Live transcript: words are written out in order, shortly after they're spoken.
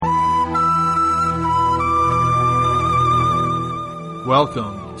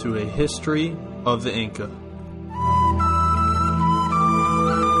Welcome to A History of the Inca.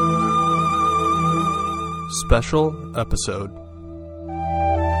 Special episode.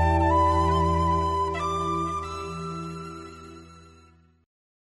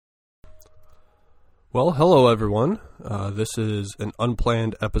 Well, hello everyone. This is an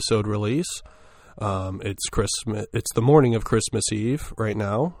unplanned episode release. It's Christmas. It's the morning of Christmas Eve right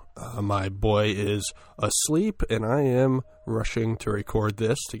now. My boy is asleep, and I am rushing to record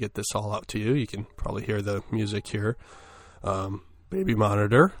this to get this all out to you. You can probably hear the music here. Baby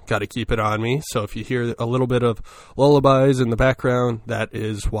monitor, got to keep it on me. So if you hear a little bit of lullabies in the background, that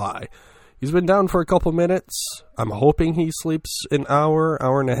is why. He's been down for a couple minutes. I'm hoping he sleeps an hour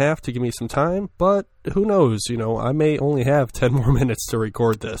and a half to give me some time, but who knows? You know, I may only have 10 more minutes to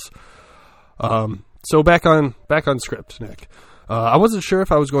record this. So back on script, Nick. I wasn't sure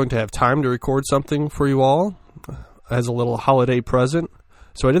if I was going to have time to record something for you all as a little holiday present,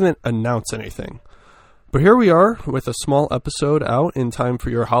 so I didn't announce anything. But here we are with a small episode out in time for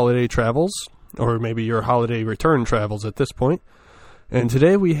your holiday travels, or maybe your holiday return travels at this point. And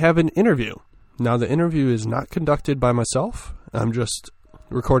today we have an interview. Now the interview is not conducted by myself. I'm just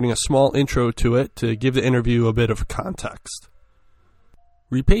recording a small intro to it to give the interview a bit of context.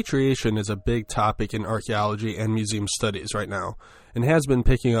 Repatriation is a big topic in archaeology and museum studies right now, and has been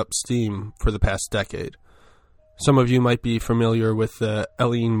picking up steam for the past decade. Some of you might be familiar with the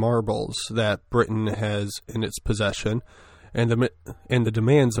Elene marbles that Britain has in its possession, and the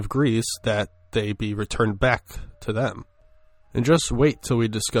demands of Greece that they be returned back to them. And just wait till we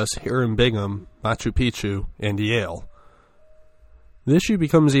discuss Hiram Bingham, Machu Picchu, and Yale. The issue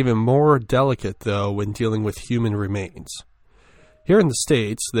becomes even more delicate, though, when dealing with human remains. Here in the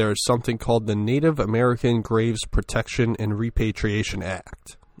States, there is something called the Native American Graves Protection and Repatriation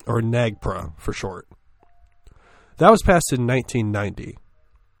Act, or NAGPRA for short. That was passed in 1990.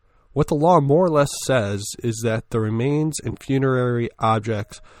 What the law more or less says is that the remains and funerary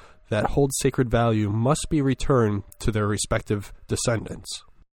objects that hold sacred value must be returned to their respective descendants.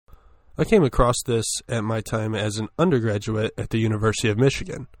 I came across this at my time as an undergraduate at the University of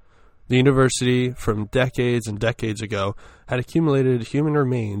Michigan. The university, from decades and decades ago, had accumulated human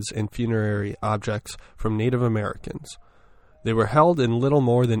remains and funerary objects from Native Americans. They were held in little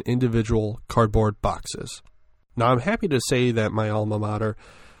more than individual cardboard boxes. Now, I'm happy to say that my alma mater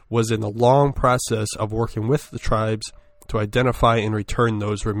was in the long process of working with the tribes to identify and return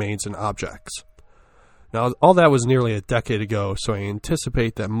those remains and objects. Now, all that was nearly a decade ago, so I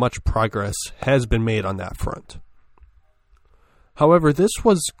anticipate that much progress has been made on that front. However, this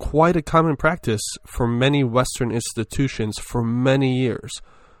was quite a common practice for many Western institutions for many years,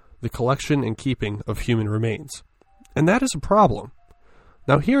 the collection and keeping of human remains. And that is a problem.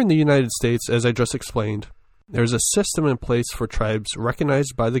 Now, here in the United States, as I just explained, there's a system in place for tribes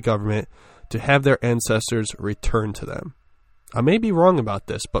recognized by the government to have their ancestors returned to them. I may be wrong about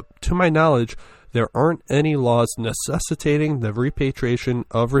this, but to my knowledge, there aren't any laws necessitating the repatriation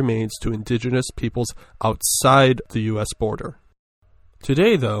of remains to indigenous peoples outside the U.S. border.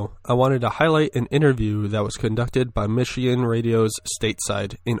 Today, though, I wanted to highlight an interview that was conducted by Michigan Radio's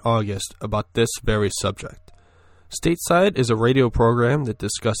Stateside in August about this very subject. Stateside is a radio program that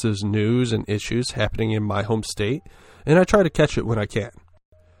discusses news and issues happening in my home state, and I try to catch it when I can.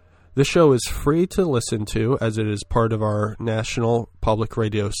 The show is free to listen to as it is part of our national public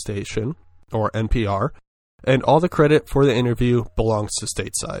radio station, or NPR, and all the credit for the interview belongs to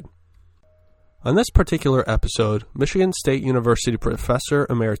Stateside. On this particular episode, Michigan State University Professor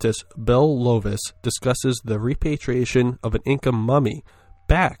Emeritus Bill Lovis discusses the repatriation of an Inca mummy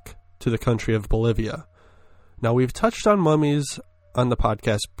back to the country of Bolivia. Now, we've touched on mummies on the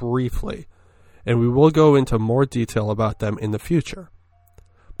podcast briefly, and we will go into more detail about them in the future.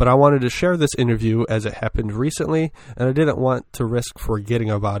 But I wanted to share this interview as it happened recently, and I didn't want to risk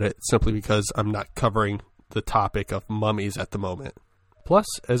forgetting about it simply because I'm not covering the topic of mummies at the moment. Plus,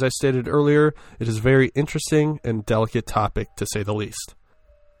 as I stated earlier, it is a very interesting and delicate topic to say the least.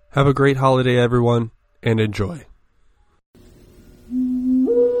 Have a great holiday, everyone, and enjoy.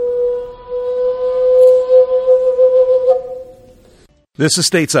 This is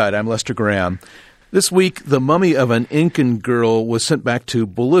Stateside. I'm Lester Graham. This week, the mummy of an Incan girl was sent back to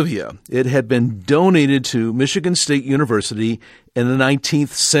Bolivia. It had been donated to Michigan State University in the 19th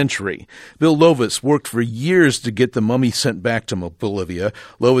century. Bill Lovis worked for years to get the mummy sent back to Bolivia.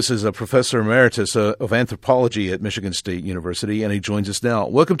 Lovis is a professor emeritus of anthropology at Michigan State University, and he joins us now.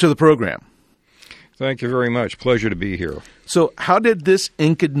 Welcome to the program. Thank you very much. Pleasure to be here. So how did this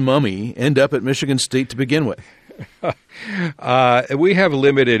Incan mummy end up at Michigan State to begin with? We have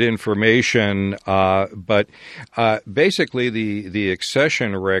limited information, but basically the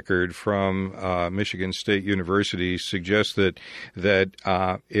accession record from Michigan State University suggests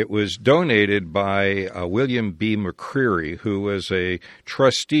that it was donated by William B. McCreary, who was a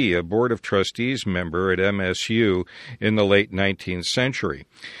trustee, a Board of Trustees member at MSU in the late 19th century.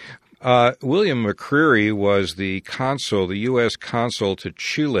 William McCreary was the U.S. consul to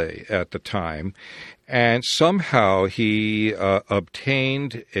Chile at the time, and somehow he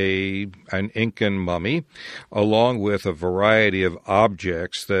obtained an Incan mummy along with a variety of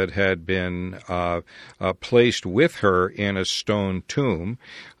objects that had been placed with her in a stone tomb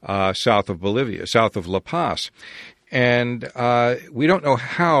south of Bolivia, south of La Paz. And we don't know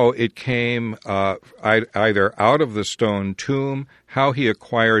how it came either out of the stone tomb, how he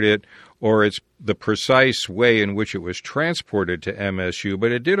acquired it, or the precise way in which it was transported to MSU,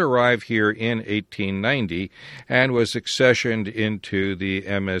 but it did arrive here in 1890 and was accessioned into the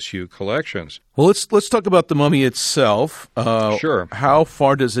MSU collections. Well, let's talk about the mummy itself. Sure. How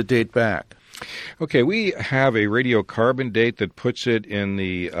far does it date back? Okay, we have a radiocarbon date that puts it in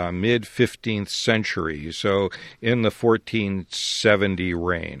the mid-15th century, so in the 1470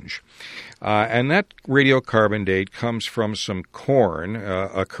 range. And that radiocarbon date comes from some corn,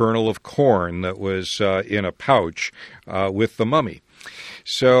 a kernel of corn that was in a pouch with the mummy.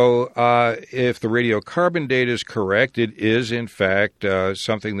 So if the radiocarbon date is correct, it is, in fact,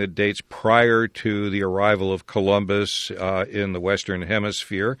 something that dates prior to the arrival of Columbus in the Western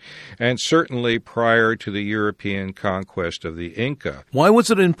Hemisphere, and certainly prior to the European conquest of the Inca. Why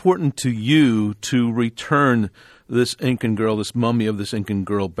was it important to you to return this Incan girl, this mummy of this Incan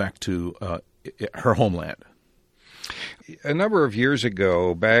girl, back to her homeland? A number of years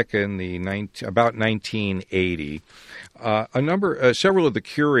ago, back in about 1980, several of the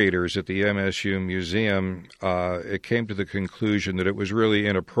curators at the MSU Museum came to the conclusion that it was really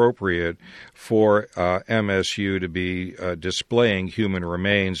inappropriate for MSU to be displaying human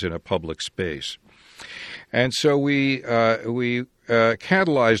remains in a public space. And so we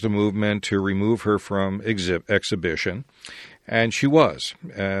catalyzed a movement to remove her from exhibition, and she was.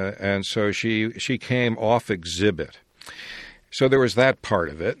 And so she came off exhibit. So there was that part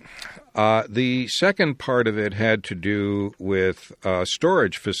of it. The second part of it had to do with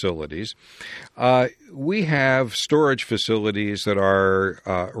storage facilities. We have storage facilities that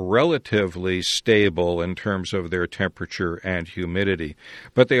are relatively stable in terms of their temperature and humidity,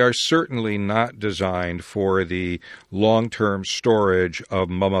 but they are certainly not designed for the long-term storage of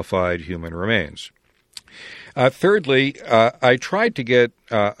mummified human remains. Thirdly, I tried to get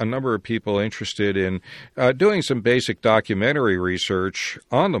a number of people interested in doing some basic documentary research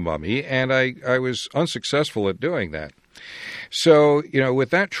on the mummy, and I was unsuccessful at doing that. So, with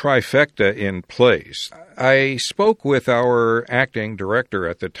that trifecta in place, I spoke with our acting director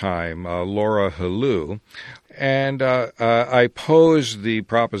at the time, Laura Halou, and I posed the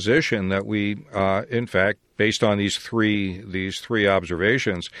proposition that we, in fact, based on these three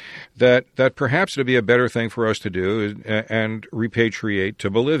observations, that perhaps it would be a better thing for us to do and repatriate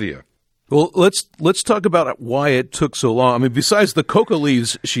to Bolivia. Well, let's talk about why it took so long. I mean, besides the coca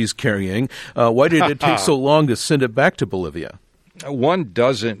leaves she's carrying, why did it take so long to send it back to Bolivia? One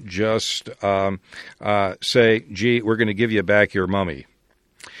doesn't just say, gee, we're going to give you back your mummy,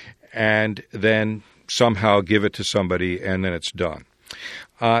 and then somehow give it to somebody, and then it's done.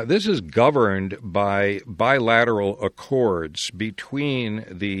 This is governed by bilateral accords between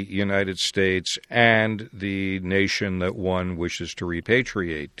the United States and the nation that one wishes to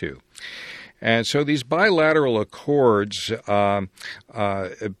repatriate to. And so these bilateral accords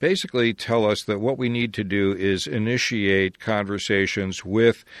basically tell us that what we need to do is initiate conversations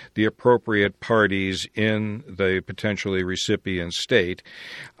with the appropriate parties in the potentially recipient state,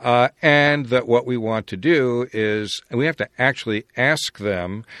 and that what we want to do is we have to actually ask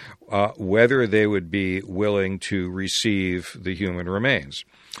them whether they would be willing to receive the human remains.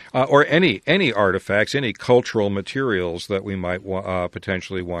 Or any artifacts, any cultural materials that we might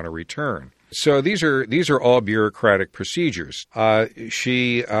potentially want to return. So these are all bureaucratic procedures.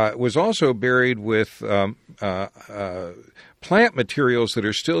 She was also buried with plant materials that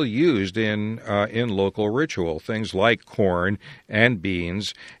are still used in local ritual, things like corn and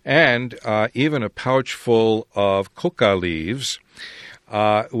beans, and even a pouch full of coca leaves,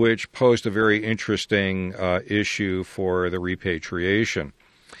 which posed a very interesting issue for the repatriation.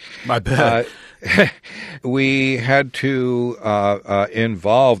 My bad. We had to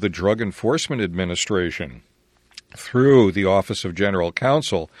involve the Drug Enforcement Administration through the Office of General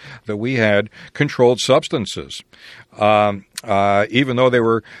Counsel that we had controlled substances. even though they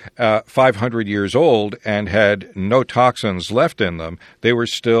were 500 years old and had no toxins left in them, they were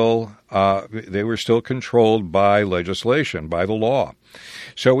still controlled by legislation, by the law.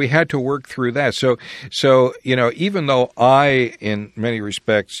 So we had to work through that. So even though I, in many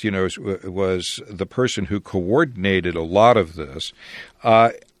respects, was the person who coordinated a lot of this,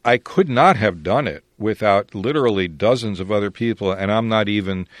 I could not have done it without literally dozens of other people, and I'm not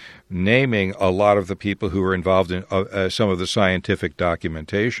even naming a lot of the people who were involved in some of the scientific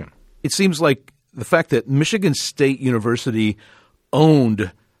documentation. It seems like the fact that Michigan State University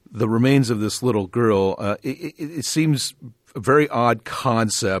owned the remains of this little girl, it seems a very odd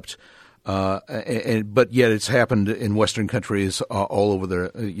concept, but yet it's happened in Western countries all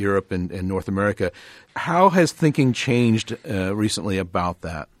over Europe and North America. How has thinking changed recently about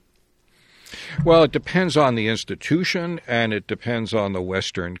that? Well, it depends on the institution, and it depends on the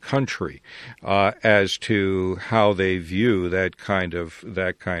Western country as to how they view that kind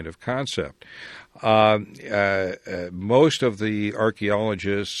of concept. Most of the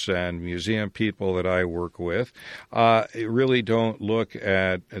archaeologists and museum people that I work with really don't look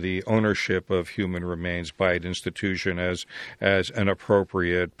at the ownership of human remains by an institution as an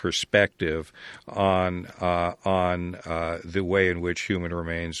appropriate perspective on the way in which human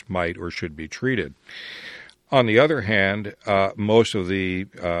remains might or should be treated. On the other hand, most of the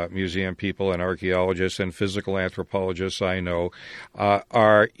museum people and archaeologists and physical anthropologists I know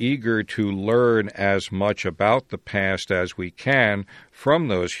are eager to learn as much about the past as we can from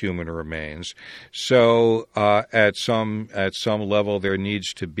those human remains. So at some level, there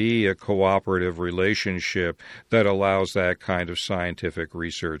needs to be a cooperative relationship that allows that kind of scientific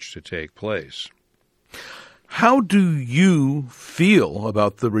research to take place. How do you feel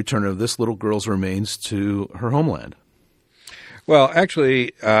about the return of this little girl's remains to her homeland? Well,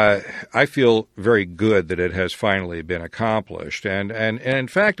 actually, I feel very good that it has finally been accomplished. And in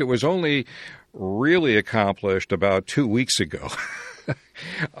fact, it was only really accomplished about 2 weeks ago,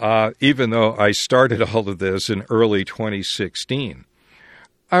 even though I started all of this in early 2016.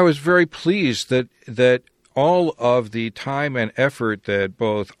 I was very pleased that all of the time and effort that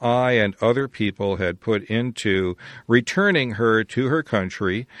both I and other people had put into returning her to her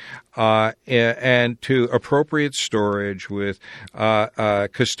country and to appropriate storage with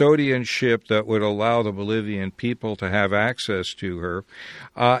custodianship that would allow the Bolivian people to have access to her,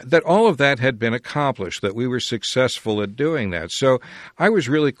 that all of that had been accomplished, that we were successful at doing that. So I was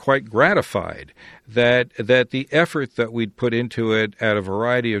really quite gratified that the effort that we'd put into it at a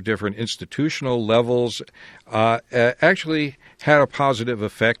variety of different institutional levels actually had a positive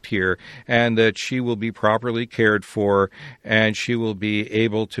effect here, and that she will be properly cared for, and she will be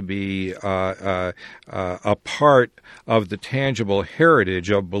able to be a part of the tangible heritage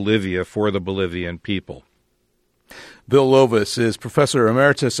of Bolivia for the Bolivian people. Bill Lovaas is Professor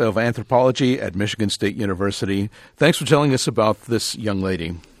Emeritus of Anthropology at Michigan State University. Thanks for telling us about this young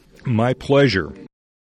lady. My pleasure.